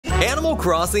Animal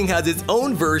Crossing has its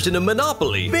own version of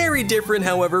Monopoly, very different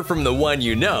however from the one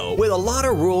you know, with a lot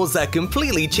of rules that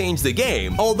completely change the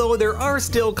game, although there are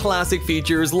still classic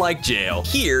features like jail.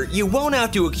 Here, you won't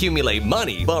have to accumulate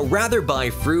money, but rather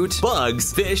buy fruit,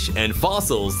 bugs, fish, and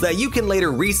fossils that you can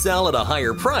later resell at a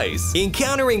higher price,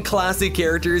 encountering classic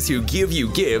characters who give you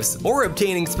gifts, or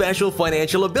obtaining special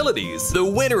financial abilities. The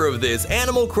winner of this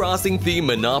Animal Crossing themed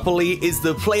Monopoly is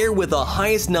the player with the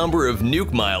highest number of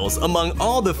Nook Miles among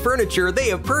all the furniture they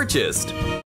have purchased.